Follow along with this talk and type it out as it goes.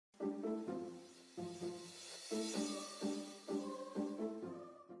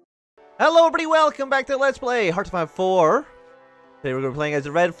Hello everybody, welcome back to Let's Play Hearts of Iron 4. Today we're going to be playing as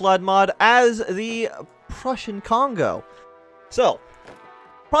the Red Flood mod as the Prussian Congo. So,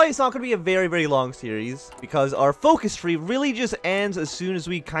 probably it's not going to be a very long series because our focus tree really just ends as soon as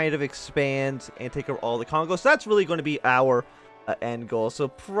we kind of expand and take over all the Congos. So that's really going to be our end goal. So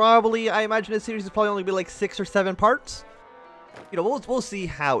probably, I imagine this series is probably only be like 6 or 7 parts. You know, we'll see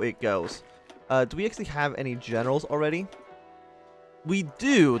how it goes. Do we actually have any generals already? We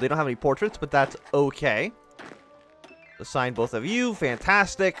do. They don't have any portraits, but that's okay. Assign both of you.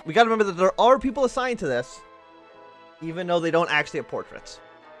 Fantastic. We gotta remember that there are people assigned to this, even though they don't actually have portraits.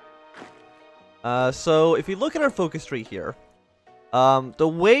 So if you look at our focus tree here, the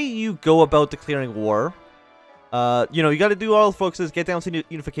way you go about declaring war, you know, you gotta do all the focuses, get down to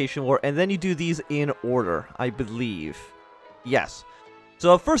unification war, and then you do these in order, I believe. Yes.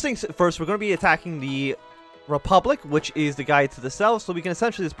 So first things first, we're gonna be attacking the Republic, which is the guy to the south, so we can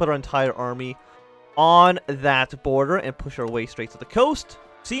essentially just put our entire army on that border and push our way straight to the coast.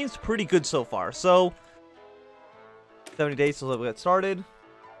 Seems pretty good so far. So 70 days till we get started.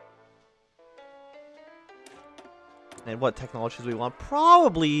 And what technologies we want?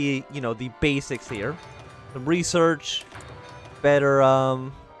 Probably, you know, the basics here. Some research, better,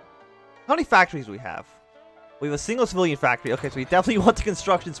 how many factories do we have? We have a single civilian factory. Okay, so we definitely want the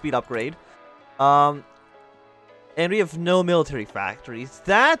construction speed upgrade. And we have no military factories.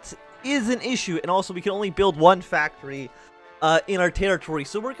 That is an issue. And also, we can only build one factory in our territory.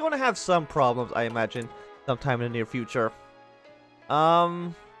 So we're going to have some problems, I imagine, sometime in the near future.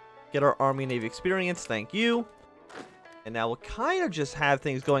 Get our Army and Navy experience. Thank you. And now we'll kind of just have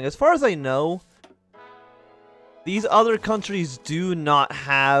things going. As far as I know, these other countries do not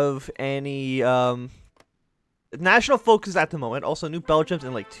have any national focus at the moment. Also, New Belgium's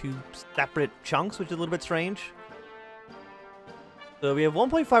in like 2 separate chunks, which is a little bit strange. So we have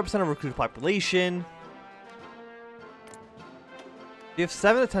 1.5% of recruited population. We have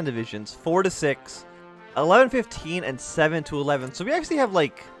 7 to 10 divisions, 4 to 6, 11 to 15, and 7 to 11. So we actually have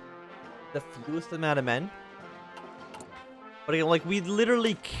like the fewest amount of men. But again, like we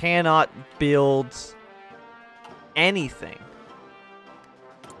literally cannot build anything.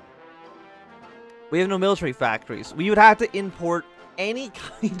 We have no military factories. We would have to import any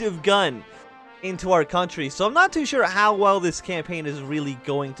kind of gun into our country. So I'm not too sure how well this campaign is really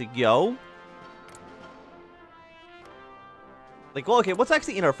going to go. Like, well, okay, what's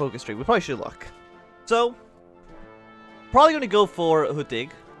actually in our focus tree? We probably should look. So, probably going to go for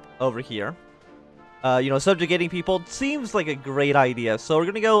Hutig over here. You know, subjugating people seems like a great idea. So we're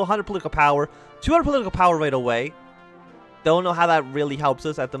going to go 100 political power, 200 political power right away. Don't know how that really helps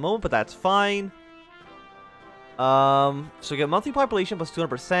us at the moment, but that's fine. So we get monthly population plus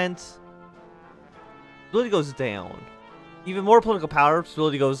 200%. Stability goes down. Even more political power.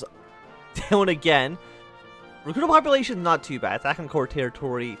 Stability goes down again. Recruitable population, not too bad. Attack on core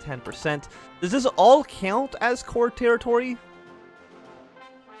territory, 10%. Does this all count as core territory?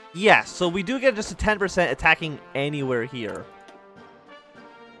 Yes, so we do get just a 10% attacking anywhere here.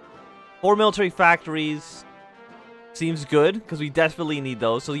 4 military factories. Seems good, because we desperately need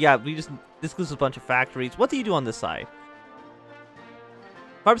those. So yeah, this includes a bunch of factories. What do you do on this side?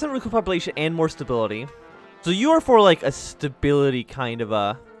 5% recruit population and more stability. So you are for like a stability kind of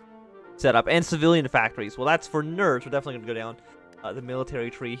a setup. And civilian factories. Well, that's for nerds. We're definitely going to go down the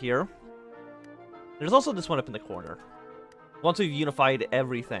military tree here. There's also this one up in the corner. Once we've unified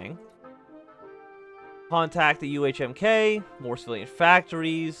everything. Contact the UHMK. More civilian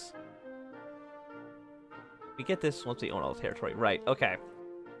factories. We get this once we own all the territory. Right, okay.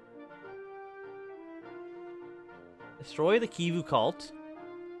 Destroy the Kivu cult.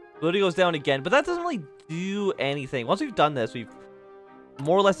 Stability goes down again, but that doesn't really do anything. Once we've done this, we've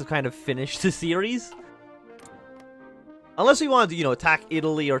more or less have kind of finished the series. Unless we wanted to, you know, attack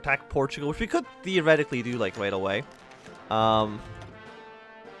Italy or attack Portugal, which we could theoretically do, like, right away. It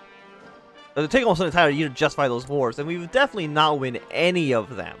would take almost an entire year to justify those wars, and we would definitely not win any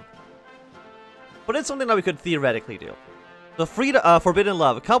of them. But it's something that we could theoretically do. So, Forbidden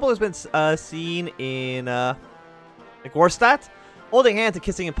Love. A couple has been seen in, like, Warstadt. Holding hands and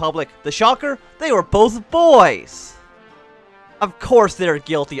kissing in public. The shocker? They were both boys! Of course they're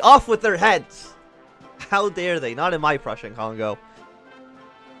guilty. Off with their heads! How dare they? Not in my Prussian Congo.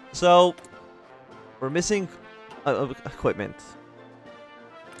 So, we're missing equipment.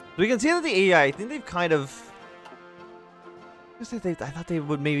 We can see that the AI, I think they've kind of... I thought they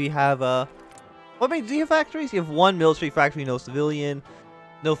would maybe have, what, do you have factories? You have 1 military factory, no civilian.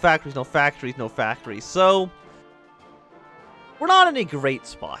 No factories, no factories, no factories. So... we're not in a great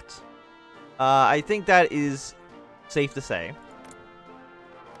spot. I think that is safe to say.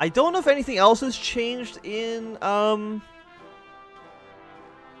 I don't know if anything else has changed in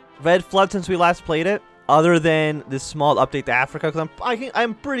Red Flood since we last played it, other than this small update to Africa, because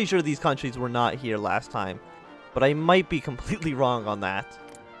I'm pretty sure these countries were not here last time, but I might be completely wrong on that.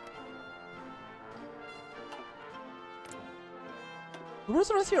 Where's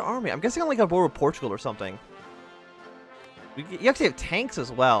the rest of your army? I'm guessing on like a war with Portugal or something. You actually have tanks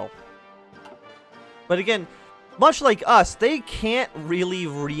as well. But again, much like us, they can't really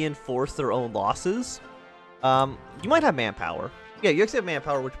reinforce their own losses. You might have manpower. Yeah, you actually have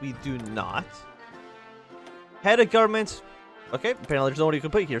manpower, which we do not. Head of government. Okay, apparently there's nobody you can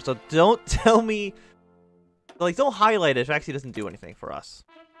put here, so don't tell me... Like, don't highlight it if it actually doesn't do anything for us.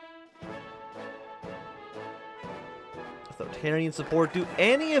 Authoritarian support. Do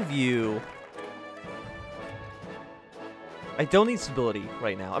any of you... I don't need stability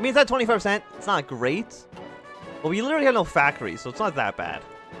right now. I mean, it's at 25%. It's not great. But we literally have no factories, so it's not that bad.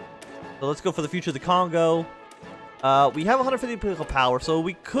 So let's go for the future of the Congo. We have 150 political power, so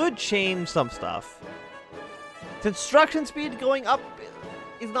we could change some stuff. Construction speed going up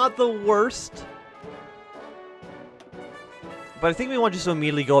is not the worst. But I think we want just to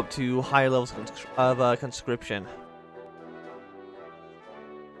immediately go up to higher levels of conscription.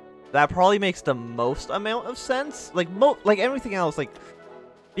 That probably makes the most amount of sense. Like everything else, like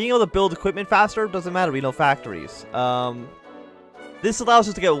being able to build equipment faster doesn't matter. We know factories. This allows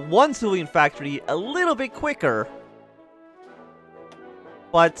us to get one civilian factory a little bit quicker.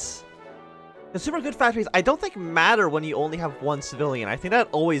 But consumer good factories, I don't think matter when you only have one civilian. I think that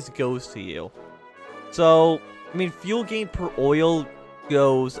always goes to you. So, I mean, fuel gain per oil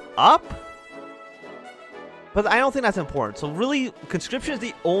goes up. But I don't think that's important. So really, conscription is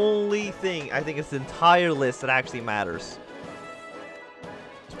the only thing I think is the entire list that actually matters.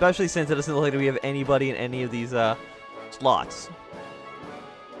 Especially since it doesn't look like we have anybody in any of these slots.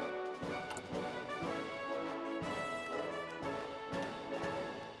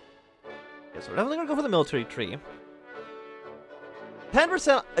 Okay, so we're definitely gonna go for the military tree.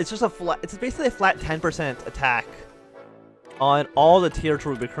 10%, it's just a flat, it's basically a flat 10% attack on all the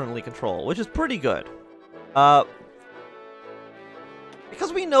territory we currently control, which is pretty good. Because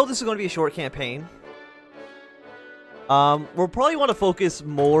we know this is going to be a short campaign, we'll probably want to focus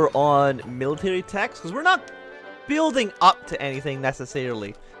more on military techs, because we're not building up to anything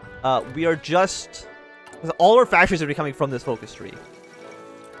necessarily. We are just... all our factories are be coming from this focus tree.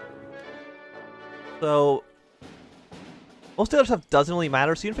 So, most of the other stuff doesn't really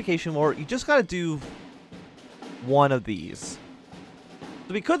matter. So unification war, you just gotta do one of these.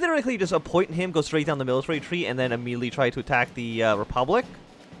 So we could theoretically just appoint him, go straight down the military tree, and then immediately try to attack the Republic.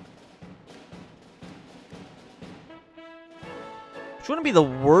 Which wouldn't be the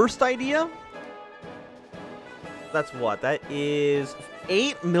worst idea. That's what? That is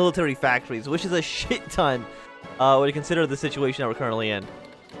 8 military factories, which is a shit ton when you consider the situation that we're currently in.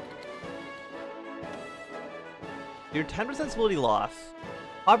 Your 10% stability loss.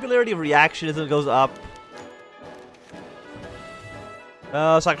 Popularity of reactionism goes up.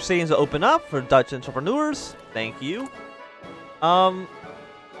 Soccer stadiums will open up for Dutch entrepreneurs. Thank you. Are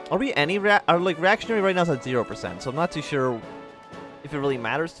we any reactionary right now is at 0%, so I'm not too sure if it really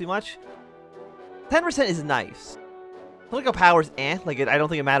matters too much. 10% is nice. Political powers, I don't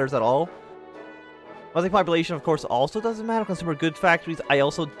think it matters at all. Wealthy population, of course, also doesn't matter. Consumer goods factories, I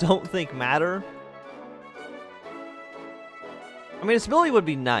also don't think matter. I mean, stability would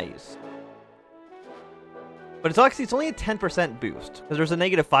be nice. But it's only a 10% boost, because there's a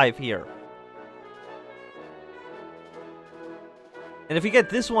 -5 here. And if we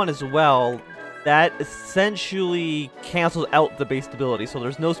get this one as well, that essentially cancels out the base stability, so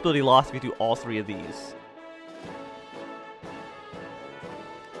there's no stability loss if you do all 3 of these.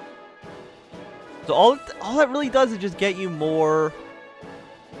 So all that really does is just get you more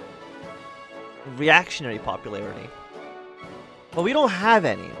reactionary popularity. But we don't have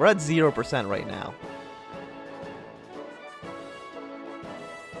any. We're at 0% right now.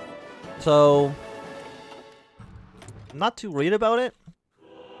 So, I'm not too worried about it.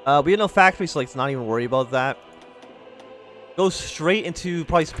 We have no factory, so let's not even worry about that. Go straight into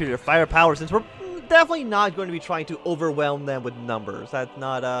probably superior firepower, since we're definitely not going to be trying to overwhelm them with numbers. That's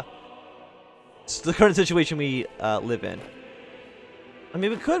not it's the current situation we live in. I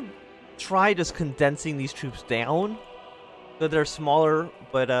mean, we could try just condensing these troops down, so they're smaller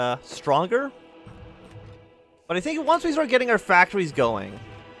but stronger. But I think once we start getting our factories going,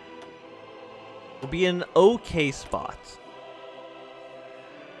 we'll be in an okay spot.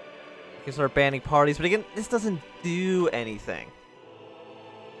 We can start banning parties, but again, this doesn't do anything.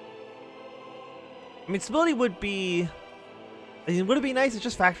 I mean, stability would be I mean, would it be nice? It's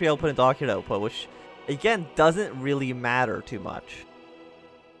just factory output and document output, which, again, doesn't really matter too much.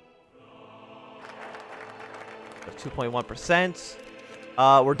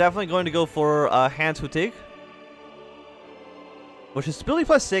 2.1%. We're definitely going to go for Hans Hutig, which is stability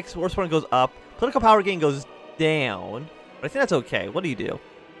plus 6. War support goes up. Political power gain goes down. But I think that's okay. What do you do?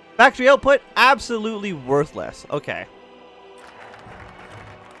 Factory output, absolutely worthless. Okay.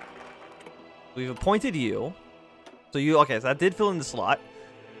 We've appointed you. So okay, so that did fill in the slot.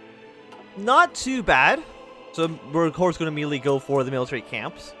 Not too bad. So we're of course going to immediately go for the military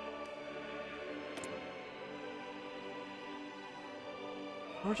camps.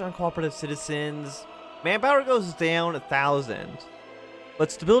 Uncooperative citizens. Manpower goes down 1,000.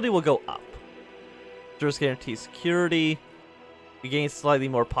 But stability will go up. Just guarantees security. We gain slightly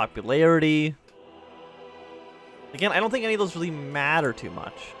more popularity. Again, I don't think any of those really matter too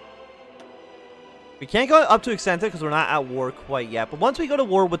much. We can't go up to Exenta because we're not at war quite yet. But once we go to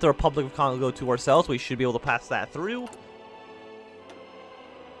war with the Republic of Congo to ourselves, we should be able to pass that through.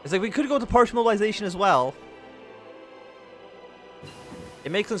 It's like we could go to partial mobilization as well.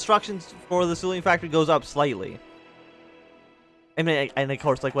 It makes instructions for the civilian factory goes up slightly. I mean, and of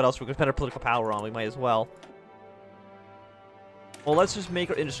course, like what else? We're going to spend our political power on. We might as well. Well, let's just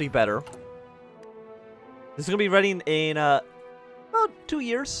make our industry better. This is going to be ready in about 2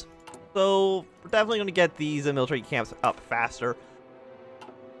 years. So, we're definitely going to get these military camps up faster.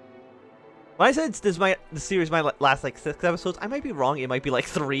 When I said this series might last like 6 episodes, I might be wrong. It might be like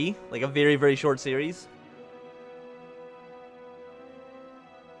 3. Like a very, very short series.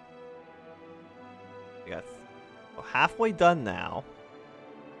 We got halfway done now.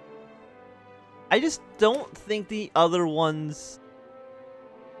 I just don't think the other ones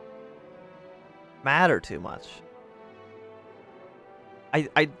matter too much.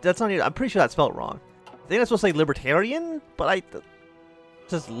 That's not even, I'm pretty sure that's spelled wrong. I think that's supposed to say libertarian, but it's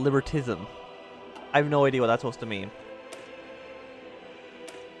just libertism. I have no idea what that's supposed to mean.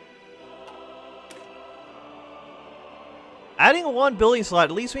 Adding a 1 building slot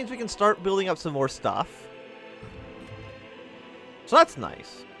at least means we can start building up some more stuff. So that's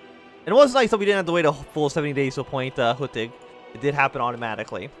nice. And it was nice that we didn't have to wait a full 70 days to appoint Hutig. It did happen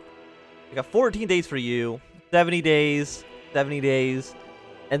automatically. We got 14 days for you, 70 days, 70 days,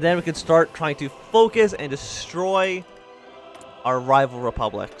 and then we can start trying to focus and destroy our rival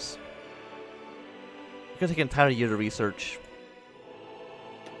republics. It's going to take an entire year to research.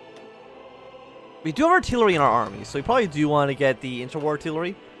 We do have artillery in our army, so we probably do want to get the interwar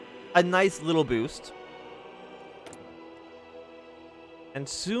artillery. A nice little boost. And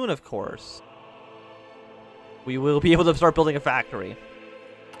soon, of course, we will be able to start building a factory.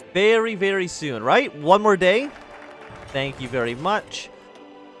 Very, very soon, right? 1 more day. Thank you very much.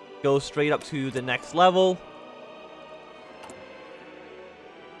 Go straight up to the next level.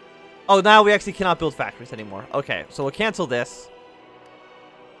 Oh, now we actually cannot build factories anymore. Okay, so we'll cancel this.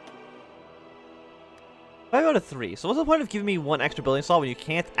 5 out of 3. So what's the point of giving me 1 extra building slot when you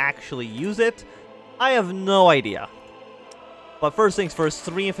can't actually use it? I have no idea. But first things first,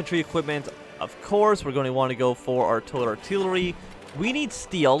 3 infantry equipment. Of course, we're going to want to go for our total artillery. We need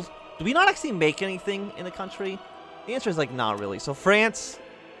steel. Do we not actually make anything in the country? The answer is like not really. So France,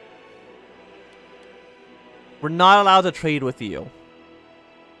 we're not allowed to trade with you.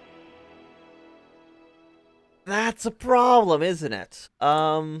 That's a problem, isn't it?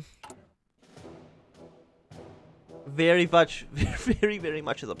 Very much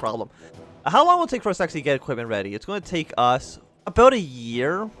is a problem. How long will it take for us to actually get equipment ready? It's going to take us about a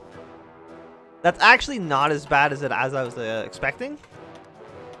year. That's actually not as bad as I was expecting.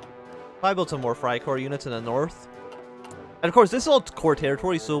 Probably build some more Freikorps units in the north. And of course, this is all core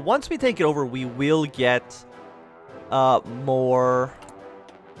territory, so once we take it over, we will get more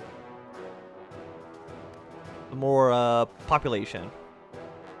population.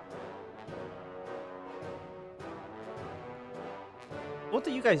 What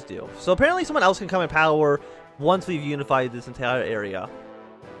do you guys do? So apparently someone else can come in power once we've unified this entire area.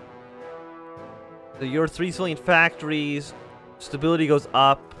 So your 3 civilian factories, stability goes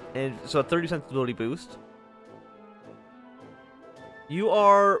up, and so a 30% stability boost. You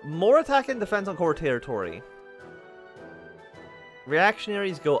are more attack and defense on core territory.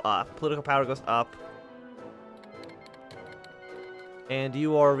 Reactionaries go up. Political power goes up. And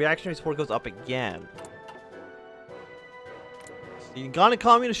your reactionary support goes up again. So the Ugandan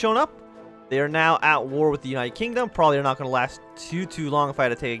communists shown up. They are now at war with the United Kingdom. Probably are not going to last too long if I had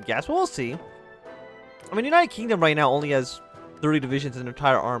to take a guess. But we'll see. I mean, United Kingdom right now only has 30 divisions in their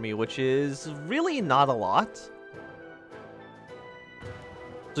entire army, which is really not a lot.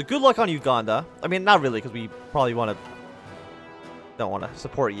 So good luck on Uganda. I mean, not really, because we probably want to don't want to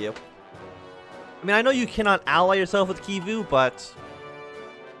support you. I mean, I know you cannot ally yourself with Kivu, but...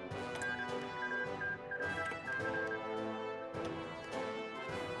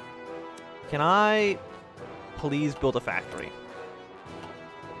 Can I please build a factory?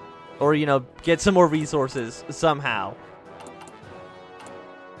 Or, you know, get some more resources somehow.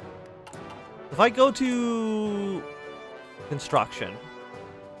 If I go to construction,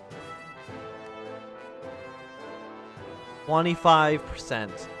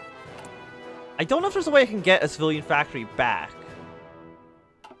 25%. I don't know if there's a way I can get a civilian factory back,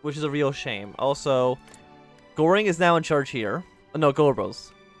 which is a real shame. Also, Goring is now in charge here. Oh, no,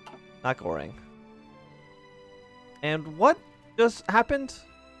 Gorbos. Not Goring. And what just happened?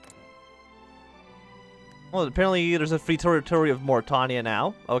 Well, apparently there's a free territory of Mauritania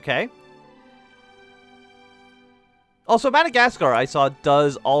now. Okay. Also, Madagascar, I saw,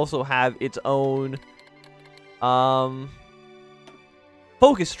 does also have its own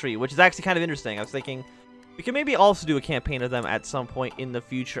focus tree, which is actually kind of interesting. I was thinking we could maybe also do a campaign of them at some point in the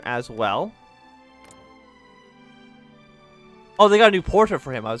future as well. Oh, they got a new portrait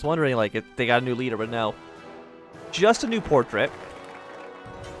for him. I was wondering, like, if they got a new leader, but no. Just a new portrait.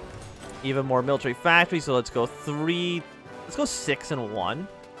 Even more military factories, so let's go 3... Let's go 6 and 1. Do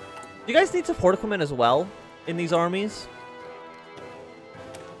you guys need support equipment as well in these armies?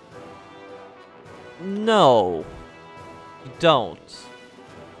 No. You don't.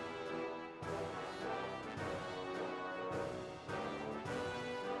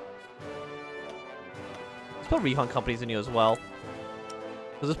 Let's put rehunt companies in you as well.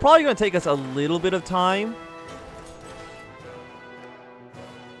 Because it's probably going to take us a little bit of time.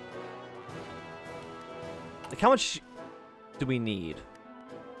 Like, how much do we need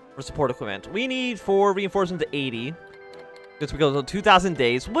for support equipment? We need for reinforcement to 80. Because we go to 2,000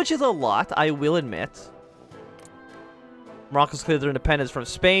 days, which is a lot, I will admit. Morocco's cleared their independence from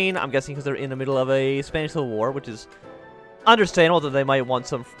Spain. I'm guessing because they're in the middle of a Spanish Civil War, which is understandable that they might want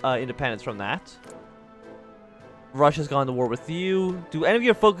some independence from that. Russia's gone to war with you. Do any of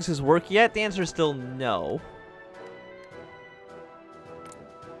your focuses work yet? The answer is still no.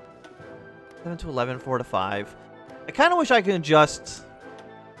 7 to 11, 4 to 5. I kind of wish I could just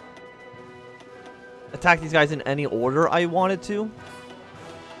attack these guys in any order I wanted to.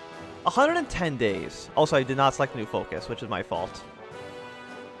 110 days. Also, I did not select a new focus, which is my fault.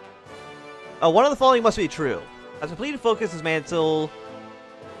 One of the following must be true. A completed focus is made until...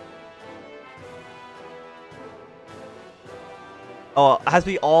 Oh, it has to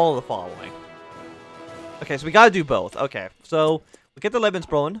be all of the following. Okay, so we gotta do both. Okay, so we get the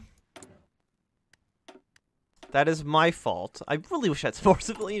Lebensbrunn. That is my fault. I really wish I had some more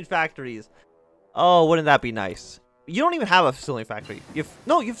civilian factories. Oh, wouldn't that be nice? You don't even have a civilian factory. You're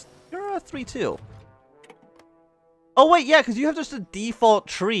a 3-2. Oh wait, yeah, because you have just a default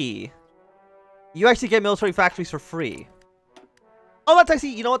tree. You actually get military factories for free. Oh, that's actually,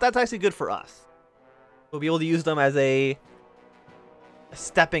 you know what? That's actually good for us. We'll be able to use them as a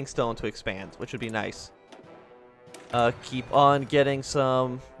stepping stone to expand, which would be nice. Keep on getting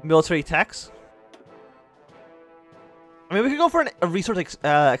some military techs. I mean, we could go for a resource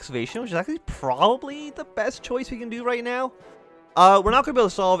excavation, which is actually probably the best choice we can do right now. We're not going to be able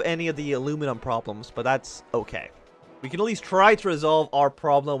to solve any of the aluminum problems, but that's okay. We can at least try to resolve our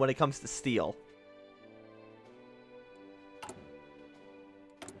problem when it comes to steel.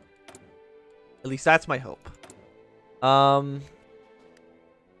 At least that's my hope.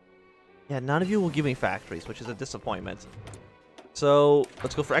 Yeah, none of you will give me factories, which is a disappointment. So,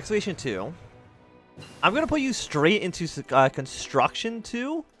 let's go for excavation 2. I'm going to put you straight into construction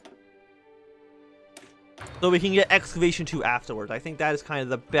 2. So we can get excavation 2 afterwards. I think that is kind of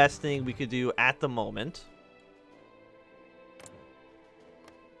the best thing we could do at the moment.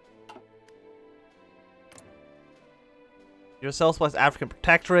 You're a Southwest African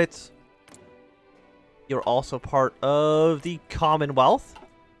Protectorate. You're also part of the Commonwealth.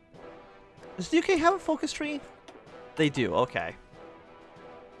 Does the UK have a focus tree? They do, okay.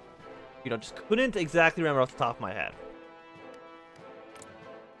 You know, just couldn't exactly remember off the top of my head.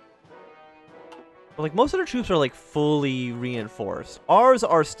 But, like, most of their troops are, like, fully reinforced. Ours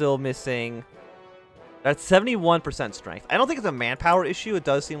are still missing... That's 71% strength. I don't think it's a manpower issue. It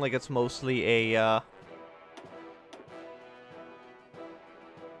does seem like it's mostly a,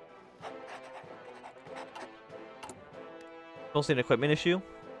 mostly an equipment issue.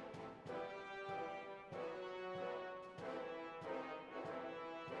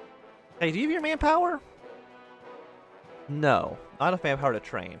 Hey, do you have your manpower? No. Not enough manpower to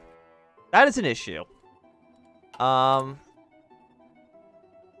train. That is an issue.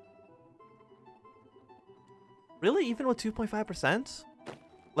 Really? Even with 2.5%?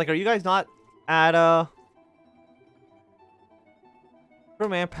 Like, are you guys not at, for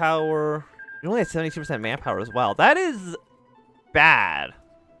manpower? You're only at 72% manpower as well. That is bad.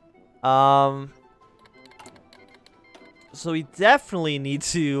 So we definitely need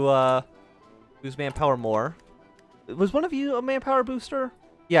to, boost manpower more. Was one of you a manpower booster?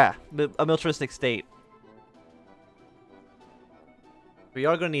 Yeah, a militaristic state. We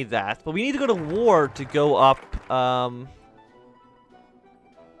are going to need that. But we need to go to war to go up. Do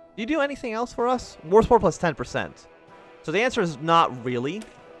you do anything else for us? War support plus 10%. So the answer is not really.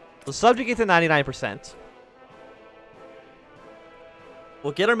 So subjugate to 99%.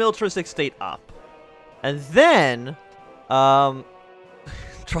 We'll get our militaristic state up. And then,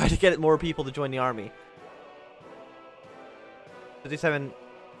 try to get more people to join the army.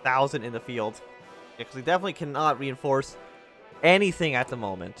 57,000 in the field. Yeah, because we definitely cannot reinforce anything at the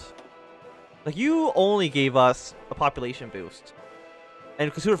moment. Like, you only gave us a population boost.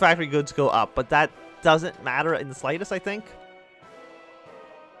 And consumer factory goods go up, but that doesn't matter in the slightest, I think.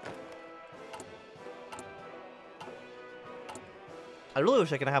 I really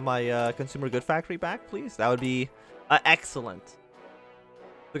wish I could have my consumer good factory back, please. That would be excellent.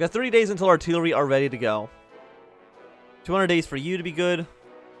 We got 30 days until artillery are ready to go. 200 days for you to be good. And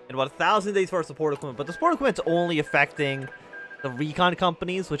about 1,000 days for our support equipment. But the support equipment's only affecting the recon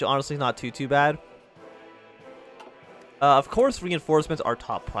companies, which honestly is not too bad. Of course, reinforcements are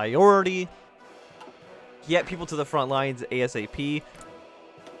top priority. Get people to the front lines ASAP.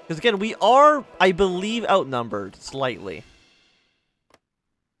 Because again, we are, I believe, outnumbered slightly.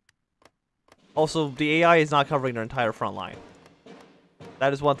 Also, the AI is not covering their entire front line.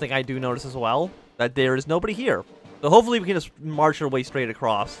 That is one thing I do notice as well. That there is nobody here. So hopefully we can just march our way straight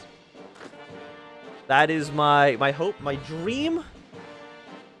across. That is my hope, my dream,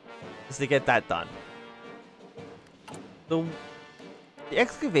 is to get that done. So, the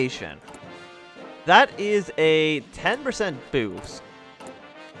excavation. That is a 10% boost.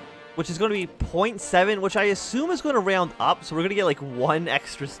 Which is going to be 0.7, which I assume is going to round up. So we're going to get like 1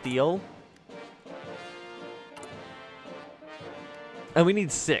 extra steel. And we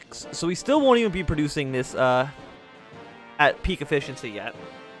need 6. So we still won't even be producing this at peak efficiency yet.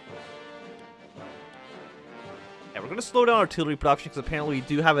 Yeah, we're going to slow down artillery production because apparently we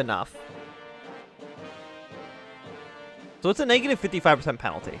do have enough. So it's a negative 55%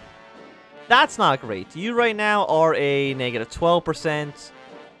 penalty. That's not great. You right now are a negative 12%.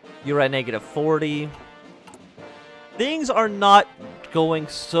 You're at negative 40. Things are not going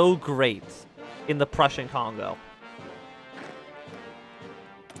so great in the Prussian Congo.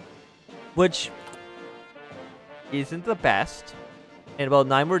 Which isn't the best. In about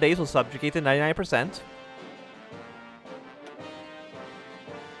 9 more days, we'll subjugate to 99%.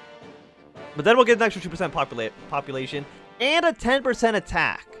 But then we'll get an extra 2% population and a 10%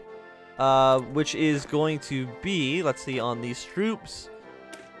 attack. Which is going to be, let's see, on these troops,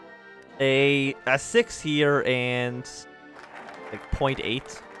 a 6 here and like 0.8.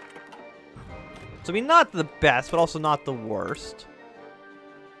 So I mean, not the best, but also not the worst.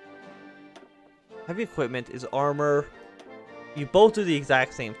 Heavy equipment is armor. You both do the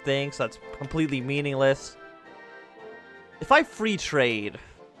exact same thing, so that's completely meaningless. If I free trade,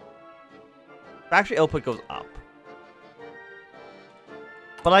 factory output goes up.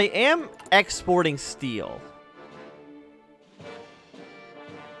 But I am exporting steel.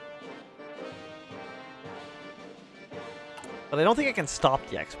 But I don't think I can stop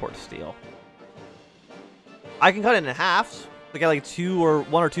the export of steel. I can cut it in half to get like 1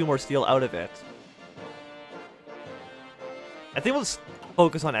 or 2 more steel out of it. I think we'll just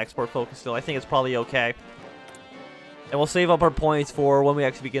focus on export focus still. I think it's probably okay. And we'll save up our points for when we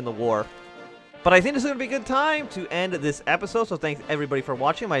actually begin the war. But I think this is going to be a good time to end this episode. So thanks everybody for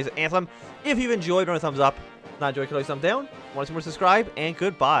watching. My name is Anthem. If you've enjoyed, give me a thumbs up. If not enjoyed, click a thumbs down. Want to see more, subscribe. And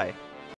goodbye.